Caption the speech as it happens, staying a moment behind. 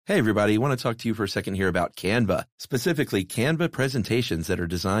Hey everybody, I want to talk to you for a second here about Canva, specifically Canva presentations that are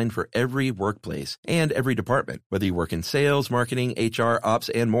designed for every workplace and every department. Whether you work in sales, marketing, HR, ops,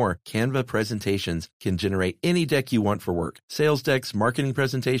 and more, Canva presentations can generate any deck you want for work. Sales decks, marketing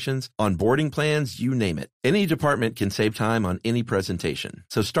presentations, onboarding plans, you name it. Any department can save time on any presentation.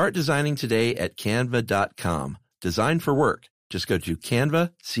 So start designing today at canva.com. Design for work. Just go to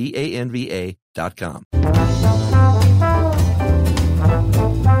Canva, CANVA.com.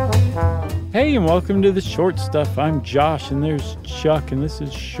 Hey, and welcome to the Short Stuff. I'm Josh, and there's Chuck, and this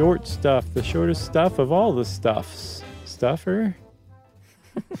is Short Stuff, the shortest stuff of all the stuffs. Stuffer?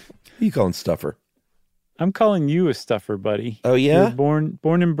 Who you calling Stuffer? I'm calling you a stuffer, buddy. Oh, yeah? You're born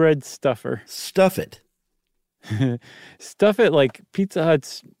and bred stuffer. Stuff it. Stuff it like Pizza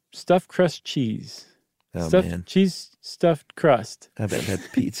Hut's stuffed crust cheese. Oh, man. Cheese stuffed crust. I haven't had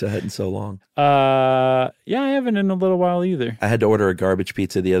Pizza Hut in so long. Yeah, I haven't in a little while either. I had to order a garbage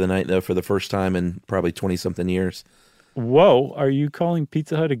pizza the other night, though, for the first time in probably 20-something years. Whoa, are you calling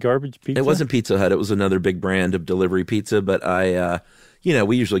Pizza Hut a garbage pizza? It wasn't Pizza Hut. It was another big brand of delivery pizza, but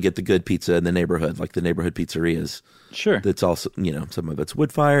we usually get the good pizza in the neighborhood, like the neighborhood pizzerias. Sure. That's also, some of it's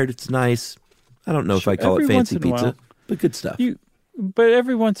wood-fired. It's nice. I don't know if I call Every it fancy once in a pizza, while. but good stuff. But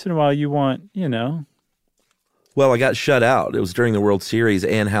every once in a while you want, Well, I got shut out. It was during the World Series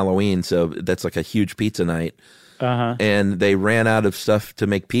and Halloween, so that's like a huge pizza night. Uh-huh. And they ran out of stuff to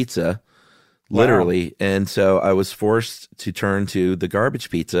make pizza, literally. Wow. And so I was forced to turn to the garbage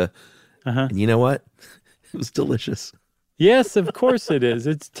pizza. Uh-huh. And you know what? It was delicious. Yes, of course it is.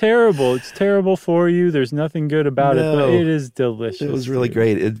 It's terrible. It's terrible for you. There's nothing good about it, but it is delicious. It was really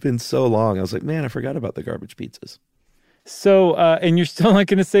great. It'd been so long. I was like, man, I forgot about the garbage pizzas. So, and you're still not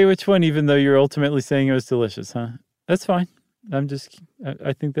going to say which one, even though you're ultimately saying it was delicious, huh? That's fine.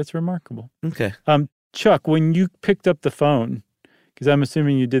 I think that's remarkable. Okay. Chuck, when you picked up the phone, because I'm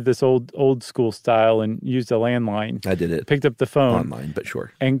assuming you did this old school style and used a landline. I did it. Picked up the phone. Online, but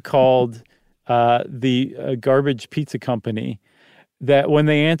sure. And called the garbage pizza company, that when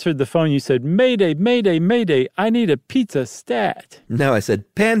they answered the phone, you said, Mayday, Mayday, Mayday, I need a pizza stat. No, I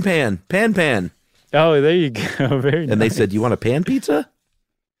said, pan. Oh, there you go. Very nice. And they said, you want a pan pizza?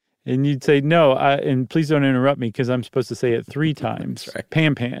 And you'd say, no, and please don't interrupt me because I'm supposed to say it 3 times. That's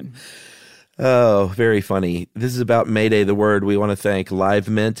right. Pan. Oh, very funny. This is about Mayday, the word. We want to thank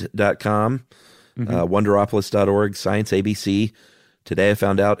livemint.com, wonderopolis.org, Science ABC. Today I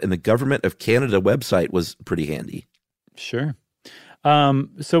found out, and the Government of Canada website was pretty handy. Sure.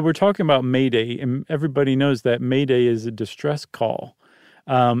 So we're talking about Mayday, and everybody knows that Mayday is a distress call.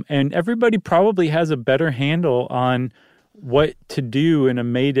 And everybody probably has a better handle on what to do in a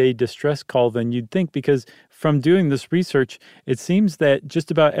Mayday distress call than you'd think, because from doing this research, it seems that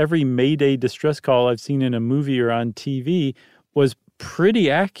just about every Mayday distress call I've seen in a movie or on TV was pretty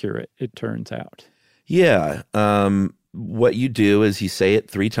accurate, it turns out. Yeah. What you do is you say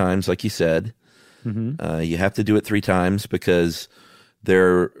it 3 times, like you said. Mm-hmm. You have to do it 3 times because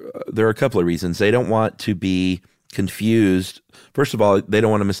there are a couple of reasons. They don't want to be confused. First of all, they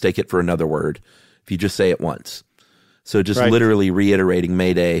don't want to mistake it for another word if you just say it once. So just literally reiterating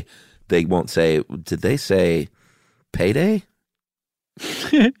Mayday, they won't say, did they say payday?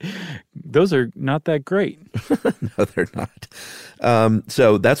 Those are not that great. No, they're not.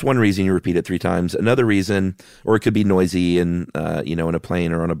 So that's one reason you repeat it 3 times. Another reason, or it could be noisy in a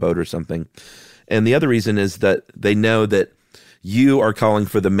plane or on a boat or something. And the other reason is that they know that you are calling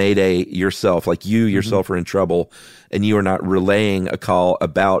for the Mayday yourself, like you yourself are in trouble, and you are not relaying a call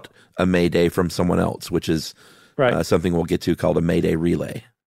about a Mayday from someone else, which is something we'll get to called a Mayday relay.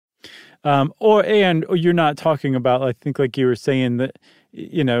 Or you're not talking about, I think like you were saying that,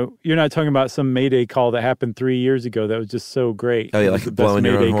 you're not talking about some Mayday call that happened 3 years ago that was just so great. Oh, yeah, like the blowing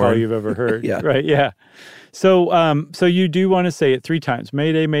best your Mayday own call horn. you've ever heard. Yeah. Right, yeah. So you do want to say it 3 times,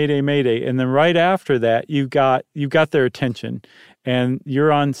 Mayday, Mayday, Mayday. And then right after that, you've got their attention and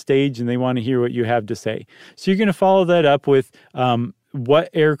you're on stage and they want to hear what you have to say. So you're going to follow that up with what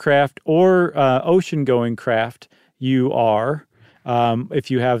aircraft or ocean-going craft you are.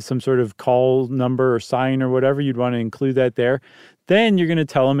 If you have some sort of call number or sign or whatever, you'd want to include that there. Then you're going to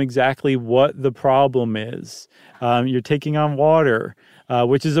tell them exactly what the problem is. You're taking on water,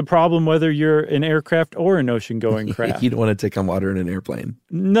 which is a problem whether you're an aircraft or an ocean-going craft. You don't want to take on water in an airplane.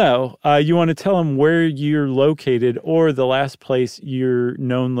 No. You want to tell them where you're located or the last place your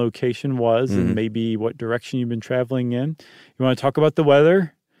known location was and maybe what direction you've been traveling in. You want to talk about the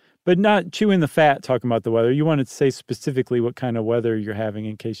weather, but not chewing the fat talking about the weather. You want to say specifically what kind of weather you're having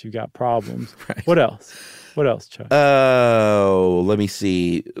in case you've got problems. Right. What else? What else, Chuck? Oh, let me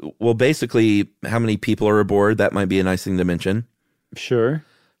see. Well, basically, how many people are aboard? That might be a nice thing to mention. Sure.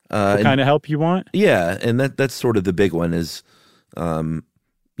 What kind of help you want? Yeah, and that's sort of the big one is,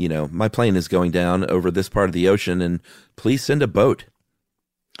 my plane is going down over this part of the ocean, and please send a boat.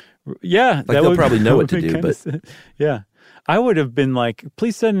 Yeah. They'll probably know what to do, but... Yeah. I would have been like,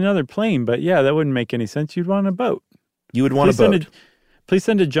 please send another plane, but yeah, that wouldn't make any sense. You'd want a boat. You would want a boat. Please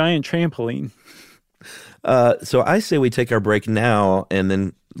send a giant trampoline. So I say we take our break now and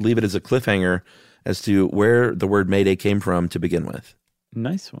then leave it as a cliffhanger as to where the word Mayday came from to begin with.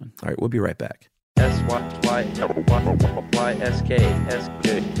 Nice one. All right, we'll be right back. Stuff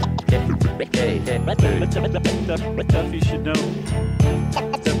you should know.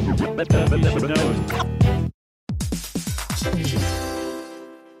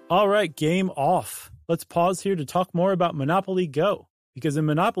 All right, game off. Let's pause here to talk more about Monopoly Go. Because in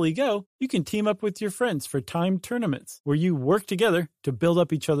Monopoly Go, you can team up with your friends for timed tournaments where you work together to build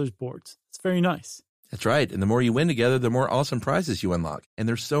up each other's boards. It's very nice. That's right. And the more you win together, the more awesome prizes you unlock. And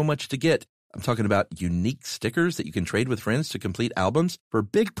there's so much to get. I'm talking about unique stickers that you can trade with friends to complete albums for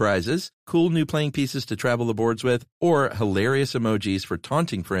big prizes, cool new playing pieces to travel the boards with, or hilarious emojis for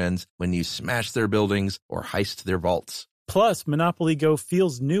taunting friends when you smash their buildings or heist their vaults. Plus, Monopoly Go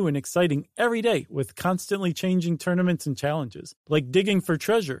feels new and exciting every day with constantly changing tournaments and challenges, like digging for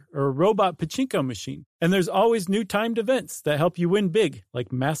treasure or a robot pachinko machine. And there's always new timed events that help you win big,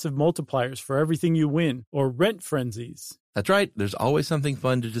 like massive multipliers for everything you win or rent frenzies. That's right. There's always something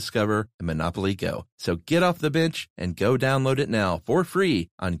fun to discover in Monopoly Go. So get off the bench and go download it now for free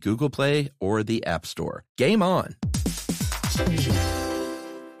on Google Play or the App Store. Game on!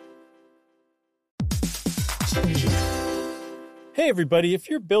 Hey everybody, if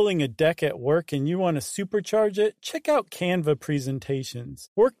you're building a deck at work and you want to supercharge it, check out Canva presentations.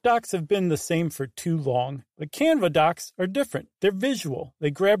 Work docs have been the same for too long, but Canva docs are different. They're visual.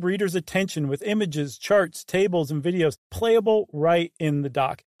 They grab readers' attention with images, charts, tables, and videos playable right in the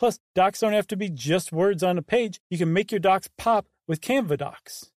doc. Plus, docs don't have to be just words on a page. You can make your docs pop with Canva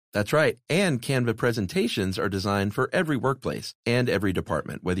docs. That's right. And Canva presentations are designed for every workplace and every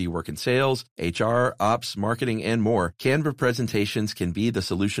department. Whether you work in sales, HR, ops, marketing, and more, Canva presentations can be the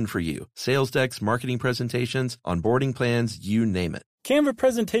solution for you. Sales decks, marketing presentations, onboarding plans, you name it. Canva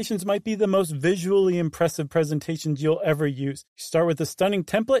presentations might be the most visually impressive presentations you'll ever use. You start with a stunning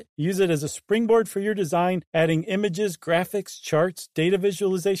template, use it as a springboard for your design, adding images, graphics, charts, data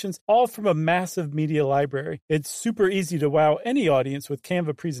visualizations, all from a massive media library. It's super easy to wow any audience with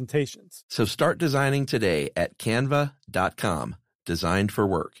Canva presentations. So start designing today at canva.com. Designed for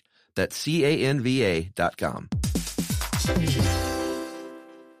work. That's canva.com.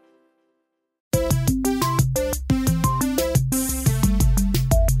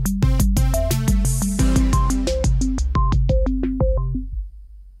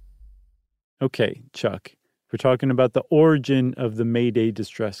 Okay, Chuck, we're talking about the origin of the Mayday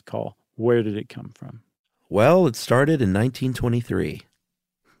distress call. Where did it come from? Well, it started in 1923.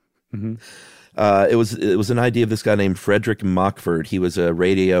 Mm-hmm. It was an idea of this guy named Frederick Mockford. He was a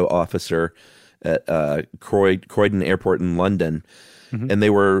radio officer at Croydon Airport in London, mm-hmm. and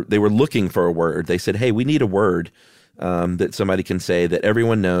they were looking for a word. They said, "Hey, we need a word that somebody can say that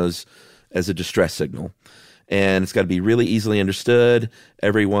everyone knows as a distress signal." And it's got to be really easily understood.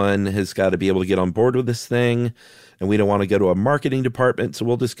 Everyone has got to be able to get on board with this thing. And we don't want to go to a marketing department, so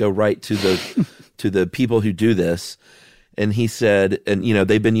we'll just go right to the to the people who do this. And he said, and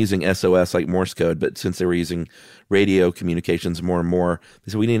they've been using SOS like Morse code, but since they were using radio communications more and more,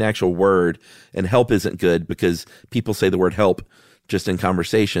 they said we need an actual word. And help isn't good because people say the word help just in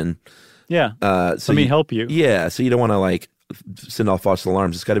conversation. Yeah. So let me help you. Yeah. So you don't want to send off false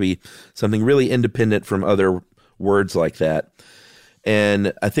alarms. It's got to be something really independent from other words like that.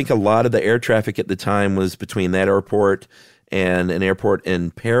 And I think a lot of the air traffic at the time was between that airport and an airport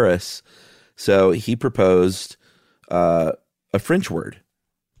in Paris. So he proposed a French word.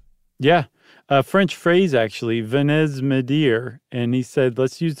 Yeah, a French phrase actually, venez m'aider. And he said,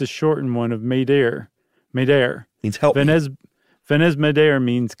 let's use the shortened one of m'aider. M'aider. Means help me. Venez m'aider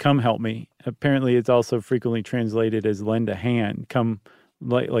means come help me. Apparently, it's also frequently translated as lend a hand. Come,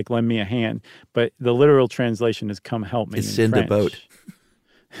 like lend me a hand. But the literal translation is come help me. It's send French. a boat.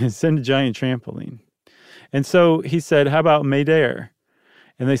 Send a giant trampoline. And so he said, how about m'aider?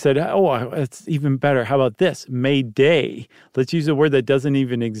 And they said, oh, it's even better. How about this? Mayday. Let's use a word that doesn't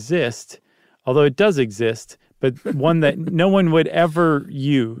even exist, although it does exist, but one that no one would ever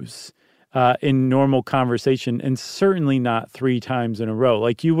use in normal conversation, and certainly not 3 times in a row.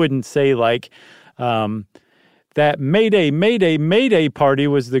 Like you wouldn't say that Mayday, Mayday, Mayday party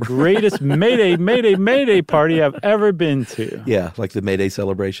was the greatest Mayday, Mayday, Mayday party I've ever been to. Yeah, like the Mayday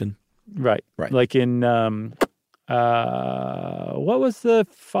celebration. Right. Right. Like in, What was the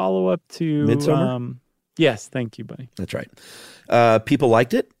follow-up to Midsummer? Yes, thank you, buddy. That's right. People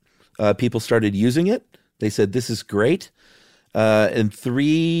liked it. People started using it. They said, this is great. And 4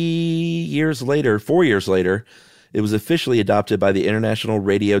 years later, it was officially adopted by the International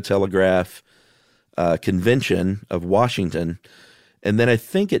Radio Telegraph Convention of Washington. And then I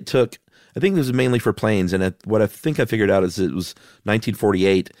think it was mainly for planes. And what I think I figured out is it was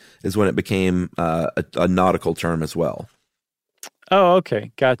 1948 is when it became a nautical term as well. Oh,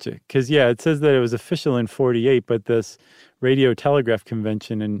 okay. Gotcha. Because, it says that it was official in 48, but this Radio Telegraph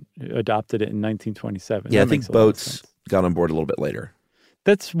Convention adopted it in 1927. Yeah, I think boats got on board a little bit later.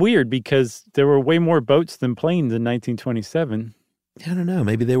 That's weird because there were way more boats than planes in 1927. I don't know.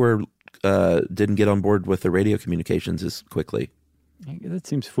 Maybe they didn't get on board with the radio communications as quickly. That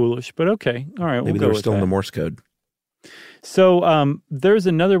seems foolish, but okay. All right, maybe they were still in the Morse code. So there's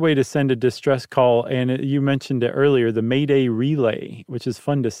another way to send a distress call, and you mentioned it earlier, the Mayday Relay, which is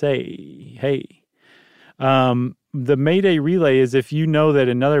fun to say. Hey. The Mayday Relay is if you know that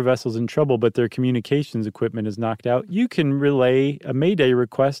another vessel's in trouble, but their communications equipment is knocked out, you can relay a Mayday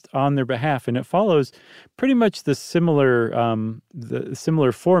request on their behalf, and it follows pretty much the similar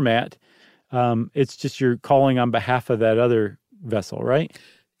format. It's just you're calling on behalf of that other vessel, right?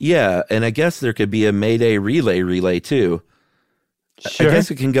 Yeah, and I guess there could be a Mayday relay too. Sure. I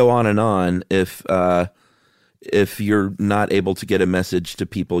guess it can go on and on. If you're not able to get a message to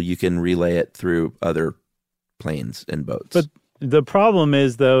people, you can relay it through other planes and boats. But the problem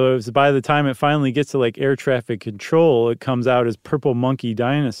is, though, is by the time it finally gets to like air traffic control, it comes out as Purple Monkey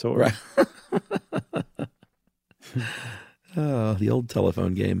Dinosaur. Right. Oh, the old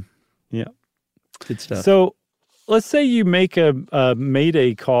telephone game. Yeah. Good stuff. So let's say you make a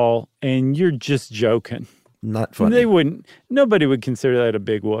Mayday call and you're just joking. Not funny. Nobody would consider that a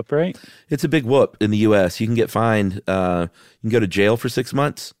big whoop, right? It's a big whoop in the U.S. You can get fined. You can go to jail for 6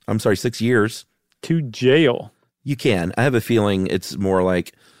 years. To jail. You can. I have a feeling it's more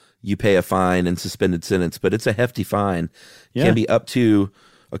like you pay a fine and suspended sentence, but it's a hefty fine. It can be up to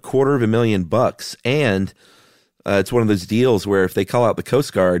 $250,000, and it's one of those deals where if they call out the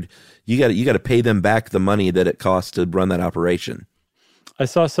Coast Guard, you got to pay them back the money that it costs to run that operation. I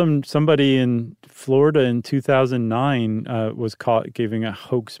saw somebody in Florida in 2009 was caught giving a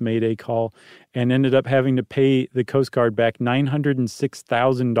hoax Mayday call and ended up having to pay the Coast Guard back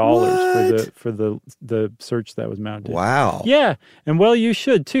 $906,000 for the search that was mounted. Wow. Yeah, and well, you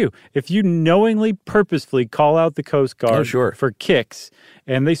should too. If you knowingly, purposefully call out the Coast Guard for kicks,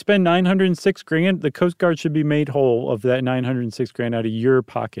 and they spend $906,000, the Coast Guard should be made whole of that $906,000 out of your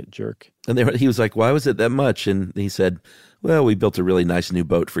pocket, jerk. And he was like, "Why was it that much?" And he said, "Well, we built a really nice new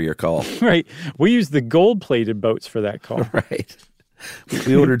boat for your call." Right. We used the gold-plated boats for that call. Right.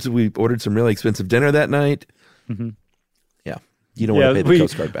 We ordered some really expensive dinner that night. Mm-hmm. Yeah. You don't want to pay the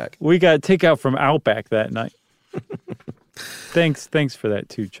Coast Guard back. We got takeout from Outback that night. Thanks for that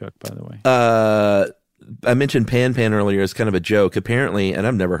too, Chuck, by the way. I mentioned Pan Pan earlier as kind of a joke. Apparently, and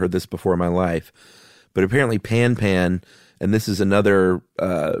I've never heard this before in my life, but apparently Pan Pan, and this is another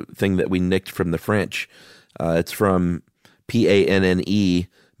thing that we nicked from the French. It's from PANNE,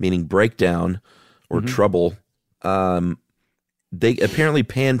 meaning breakdown or trouble. Apparently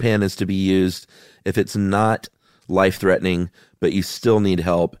Pan Pan is to be used if it's not life-threatening, but you still need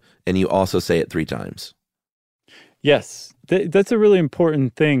help, and you also say it 3 times. Yes, that's a really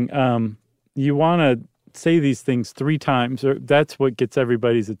important thing. You want to say these things 3 times, or that's what gets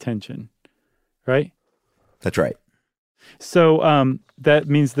everybody's attention, right? That's right. So that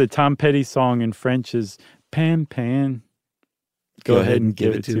means the Tom Petty song in French is Pan Pan. Go ahead and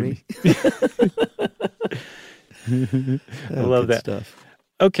give it to me. I love that stuff.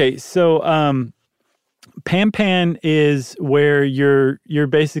 Okay, so Pan Pan is where you're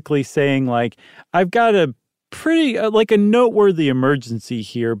basically saying like, I've got a pretty like a noteworthy emergency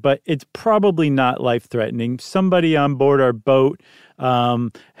here, but it's probably not life-threatening. Somebody on board our boat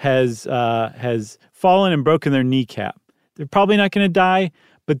has fallen and broken their kneecap. They're probably not going to die,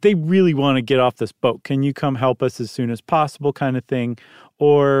 but they really want to get off this boat. Can you come help us as soon as possible, kind of thing?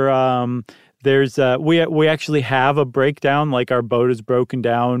 Or there's we actually have a breakdown, like our boat is broken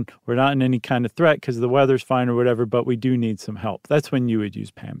down. We're not in any kind of threat because the weather's fine or whatever, but we do need some help. That's when you would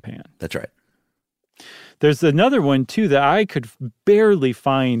use Pan Pan. That's right. There's another one too that I could barely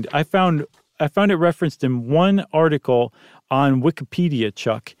find. I found it referenced in one article on Wikipedia,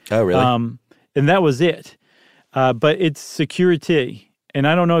 Chuck. Oh, really? And that was it. But it's Securite. And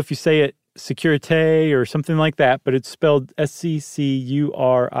I don't know if you say it Securite or something like that, but it's spelled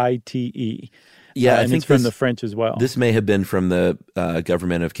Seccurite. Yeah, I think it's from the French as well. This may have been from the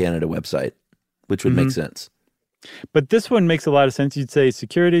Government of Canada website, which would make sense. But this one makes a lot of sense. You'd say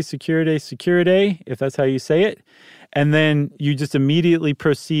security, security, security, if that's how you say it. And then you just immediately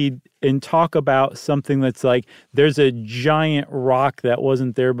proceed and talk about something that's like, there's a giant rock that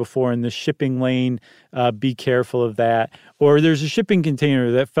wasn't there before in the shipping lane. Be careful of that. Or there's a shipping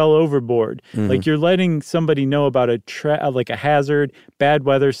container that fell overboard. Like you're letting somebody know about like a hazard, bad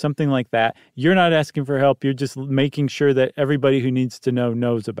weather, something like that. You're not asking for help. You're just making sure that everybody who needs to know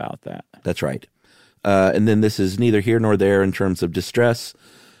knows about that. That's right. And then this is neither here nor there in terms of distress,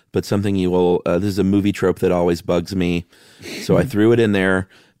 but something you will, this is a movie trope that always bugs me. So I threw it in there.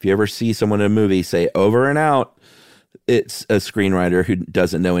 If you ever see someone in a movie say over and out, it's a screenwriter who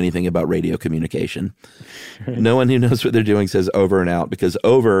doesn't know anything about radio communication. Right. No one who knows what they're doing says over and out, because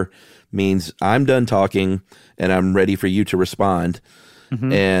over means I'm done talking and I'm ready for you to respond.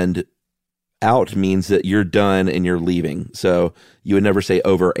 And out means that you're done and you're leaving. So you would never say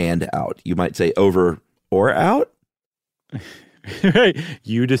over and out. You might say over or out. Right.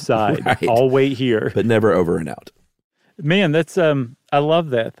 You decide. Right. I'll wait here. But never over and out. Man, that's I love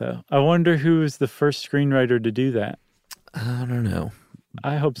that though. I wonder who was the first screenwriter to do that. I don't know.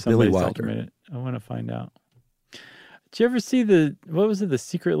 I hope somebody's documented it. I want to find out. Did you ever see The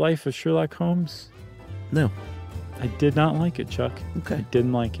Secret Life of Sherlock Holmes? No. I did not like it, Chuck. Okay. I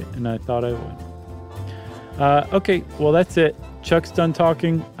didn't like it, and I thought I would. Okay, well, that's it. Chuck's done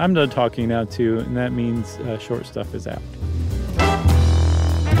talking. I'm done talking now, too, and that means Short Stuff is out.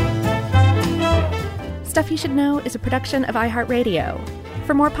 Stuff You Should Know is a production of iHeartRadio.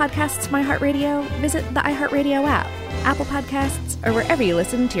 For more podcasts from iHeartRadio, visit the iHeartRadio app, Apple Podcasts, or wherever you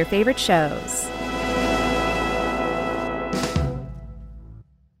listen to your favorite shows.